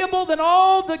valuable than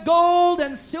all the gold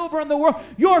and silver in the world.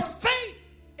 Your faith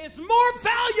is more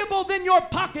valuable than your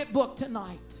pocketbook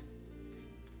tonight.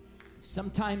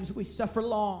 Sometimes we suffer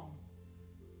long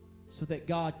so that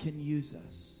God can use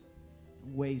us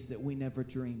in ways that we never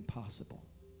dreamed possible.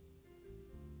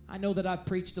 I know that I've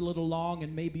preached a little long,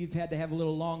 and maybe you've had to have a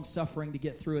little long suffering to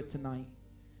get through it tonight.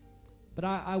 But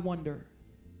I wonder,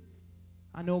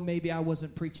 I know maybe I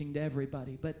wasn't preaching to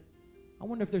everybody, but I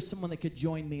wonder if there's someone that could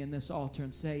join me in this altar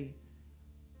and say,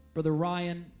 Brother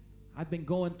Ryan, I've been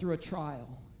going through a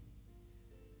trial,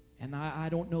 and I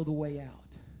don't know the way out,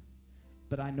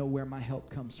 but I know where my help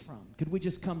comes from. Could we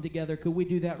just come together? Could we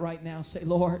do that right now? Say,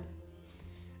 Lord,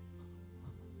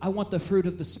 I want the fruit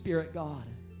of the Spirit, God.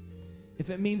 If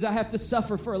it means I have to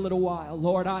suffer for a little while,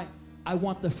 Lord, I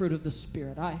want the fruit of the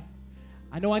Spirit. I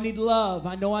know I need love.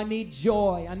 I know I need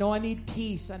joy. I know I need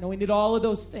peace. I know I need all of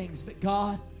those things. But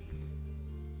God,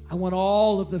 I want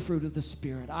all of the fruit of the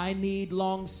Spirit. I need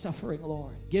long suffering,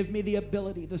 Lord. Give me the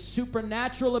ability, the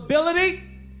supernatural ability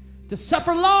to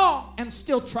suffer long and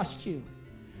still trust you.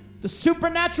 The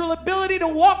supernatural ability to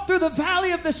walk through the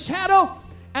valley of the shadow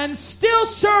and still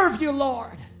serve you,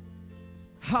 Lord.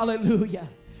 Hallelujah.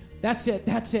 That's it.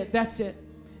 That's it. That's it.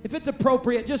 If it's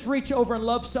appropriate, just reach over and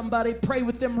love somebody. Pray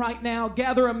with them right now.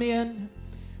 Gather them in.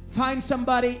 Find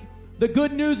somebody. The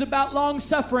good news about long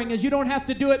suffering is you don't have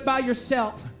to do it by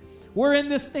yourself. We're in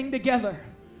this thing together.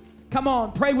 Come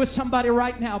on, pray with somebody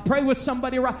right now. Pray with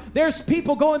somebody right. There's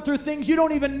people going through things you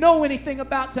don't even know anything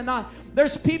about tonight.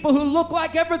 There's people who look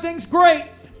like everything's great,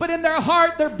 but in their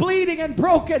heart they're bleeding and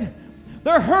broken.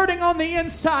 They're hurting on the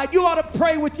inside. You ought to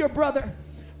pray with your brother.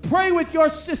 Pray with your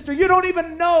sister. You don't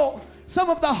even know some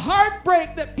of the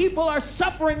heartbreak that people are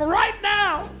suffering right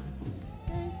now.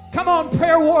 Come on,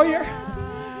 prayer warrior.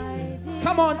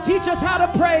 Come on, teach us how to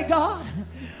pray, God.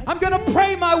 I'm going to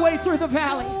pray my way through the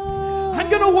valley. I'm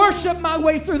going to worship my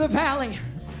way through the valley.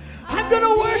 I'm going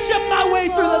to worship my way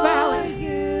through the valley.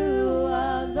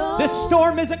 This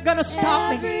storm isn't going to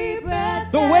stop me.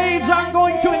 The waves aren't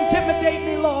going to intimidate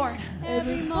me, Lord.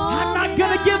 I'm not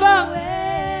going to give up.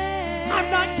 I'm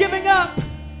not giving up.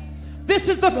 This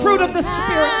is the fruit of the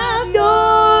Spirit.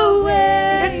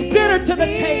 It's bitter to the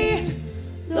taste.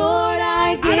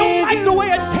 I don't like the way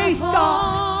it tastes,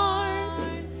 God.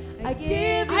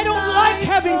 I don't like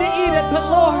having to eat it, but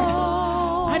Lord,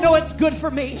 I know it's good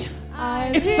for me.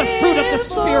 It's the fruit of the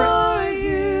Spirit.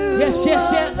 Yes,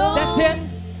 yes, yes. That's it.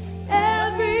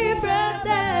 Every breath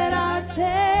that I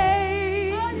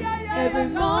take, every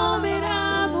moment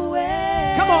I'm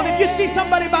away. Come on, if you see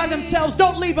somebody by themselves,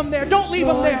 don't leave them there. Don't leave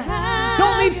them there.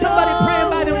 Don't leave somebody praying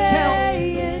by themselves.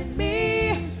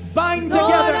 Bind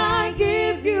together.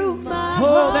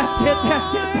 Oh, that's it,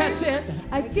 that's it, that's it.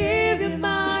 I give you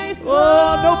my soul.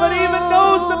 Oh, nobody even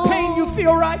knows the pain you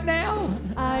feel right now.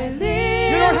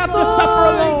 You don't have to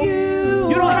suffer alone.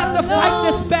 You don't have to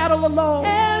fight this battle alone.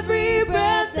 Every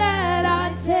breath that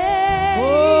I take.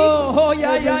 Oh,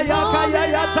 yeah, yeah, yeah.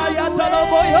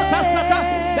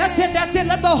 That's it, that's it.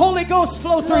 Let the Holy Ghost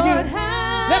flow through you.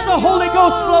 Let the Holy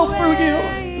Ghost flow through you.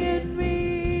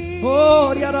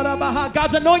 Oh,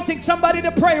 God's anointing somebody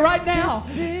to pray right now.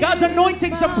 God's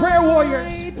anointing some prayer warriors.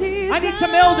 I need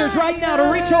some elders right now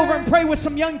to reach over and pray with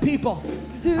some young people.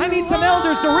 I need some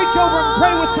elders to reach over and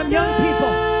pray with some young people.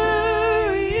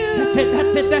 That's it,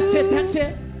 that's it, that's it, that's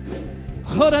it.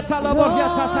 Lord, with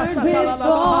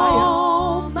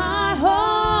all my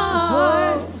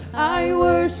heart, I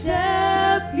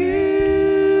worship you.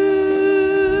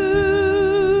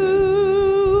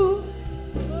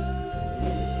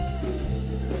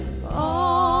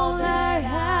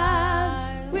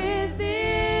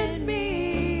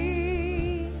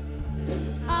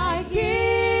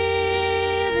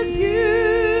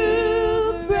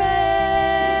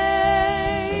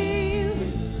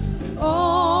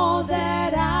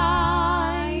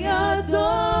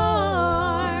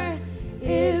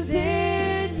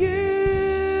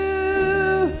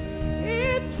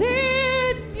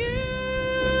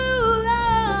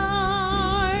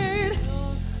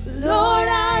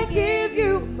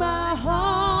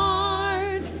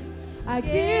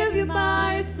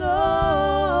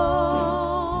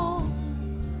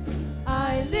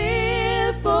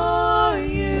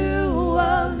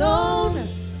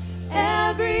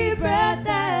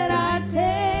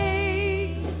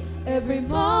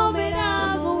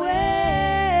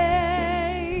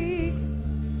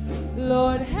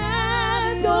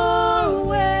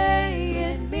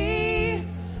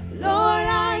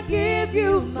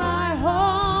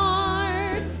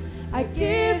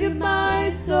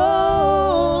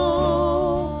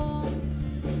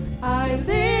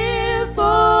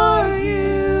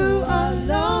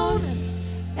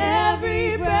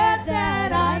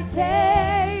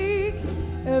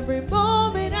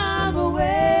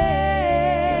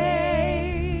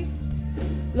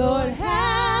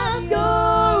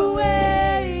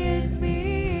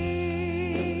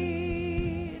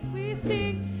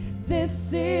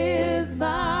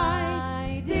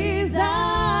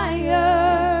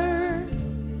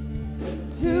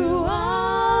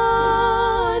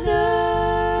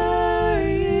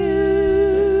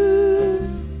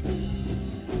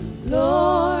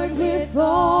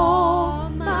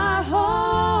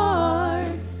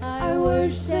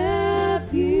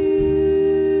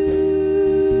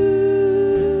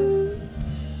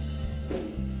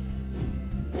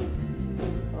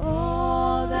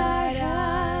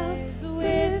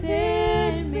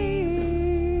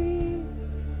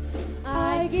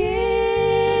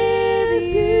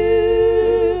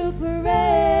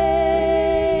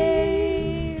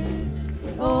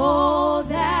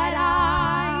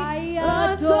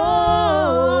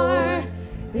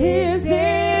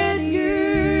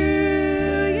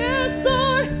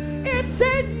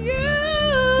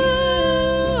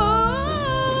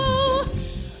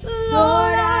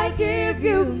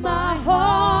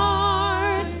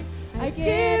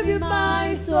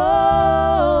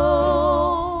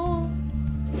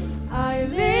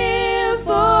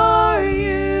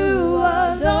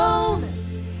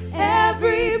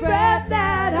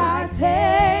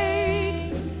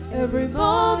 every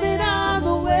moment I'm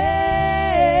awake.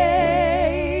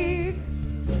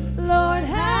 Lord,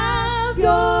 have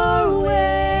your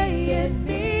way in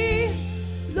me.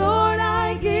 Lord,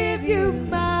 I give you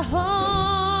my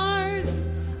heart.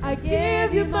 I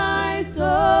give you my soul.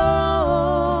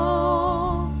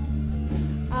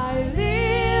 I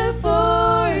live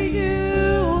for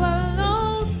you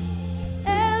alone.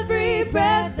 Every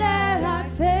breath that I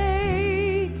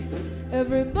take,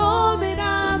 every moment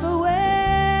I'm awake.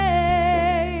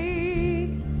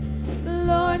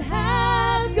 Lord,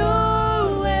 have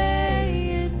your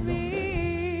way in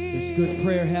me. There's good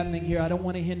prayer happening here. I don't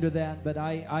want to hinder that, but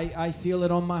I feel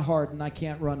it on my heart and I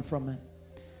can't run from it.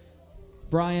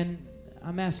 Brian,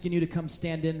 I'm asking you to come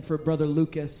stand in for Brother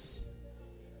Lucas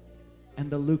and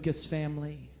the Lucas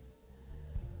family.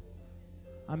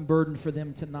 I'm burdened for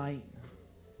them tonight.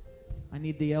 I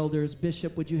need the elders.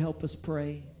 Bishop, would you help us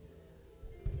pray?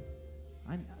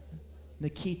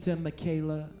 Nikita,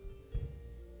 Michaela.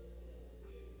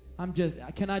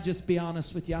 Can I just be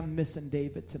honest with you? I'm missing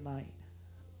David tonight.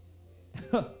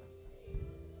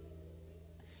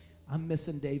 I'm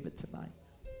missing David tonight.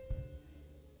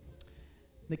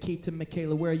 Nikita,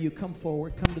 Michaela, where are you? Come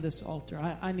forward. Come to this altar.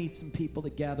 I need some people to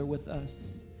gather with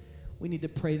us. We need to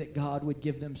pray that God would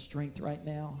give them strength right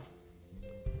now.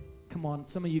 Come on.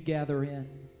 Some of you gather in.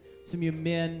 Some of you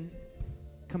men,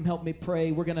 come help me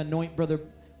pray. We're going to anoint Brother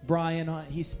Brian.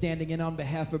 He's standing in on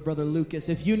behalf of Brother Lucas.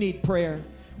 If you need prayer,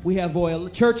 we have oil.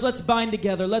 Church, let's bind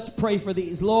together. Let's pray for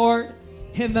these. Lord,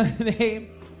 in the name.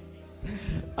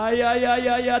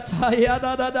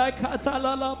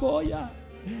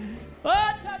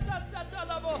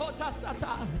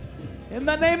 In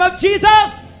the name of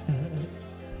Jesus.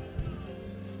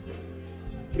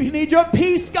 We need your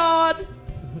peace, God.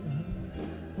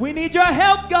 We need your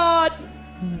help, God.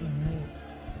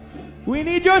 We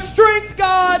need your strength,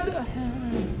 God.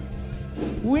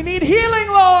 We need healing,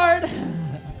 Lord.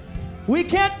 We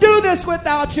can't do this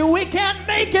without you. We can't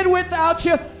make it without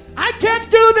you. I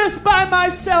can't do this by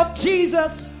myself,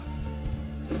 Jesus.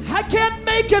 I can't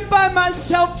make it by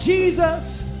myself,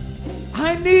 Jesus.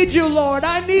 I need you, Lord.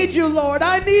 I need you, Lord.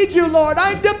 I need you, Lord.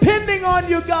 I'm depending on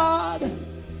you, God.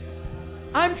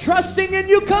 I'm trusting in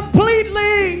you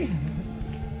completely.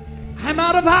 I'm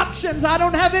out of options. I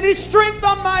don't have any strength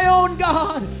on my own,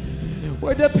 God.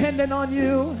 We're dependent on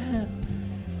you.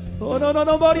 Oh, no.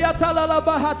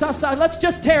 Let's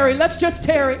just tarry. Let's just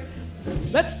tarry.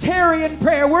 Let's tarry in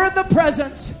prayer. We're in the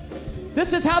presence.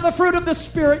 This is how the fruit of the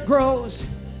Spirit grows.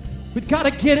 We've got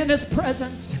to get in His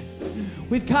presence.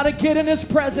 We've got to get in His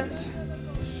presence.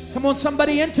 Come on,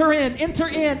 somebody, enter in, enter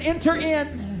in, enter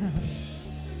in.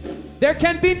 There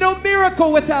can be no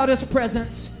miracle without His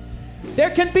presence. There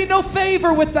can be no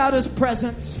favor without His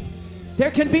presence.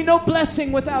 There can be no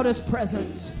blessing without His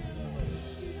presence.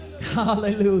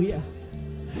 Hallelujah.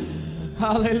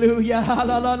 Hallelujah.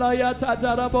 Hallelujah.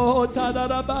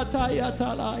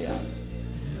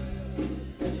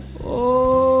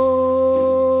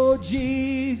 Oh,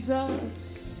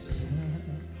 Jesus.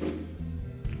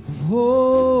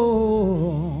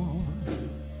 Oh.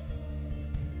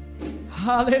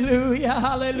 Hallelujah.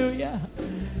 Hallelujah.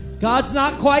 God's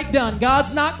not quite done.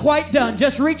 God's not quite done.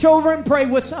 Just reach over and pray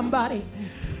with somebody.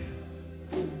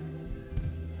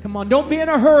 Come on, don't be in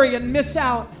a hurry and miss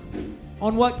out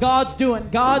on what God's doing.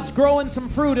 God's growing some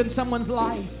fruit in someone's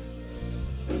life.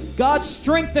 God's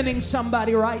strengthening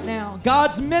somebody right now.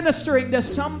 God's ministering to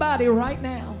somebody right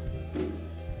now.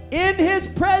 In His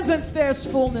presence, there's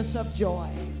fullness of joy.